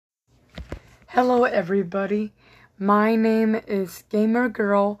Hello everybody, my name is Gamer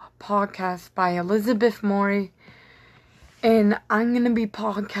Girl Podcast by Elizabeth Mori, and I'm going to be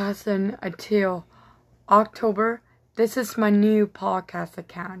podcasting until October. This is my new podcast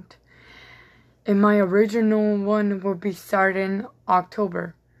account, and my original one will be starting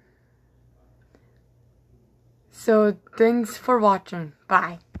October. So thanks for watching,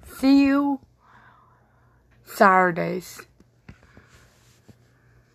 bye. See you Saturdays.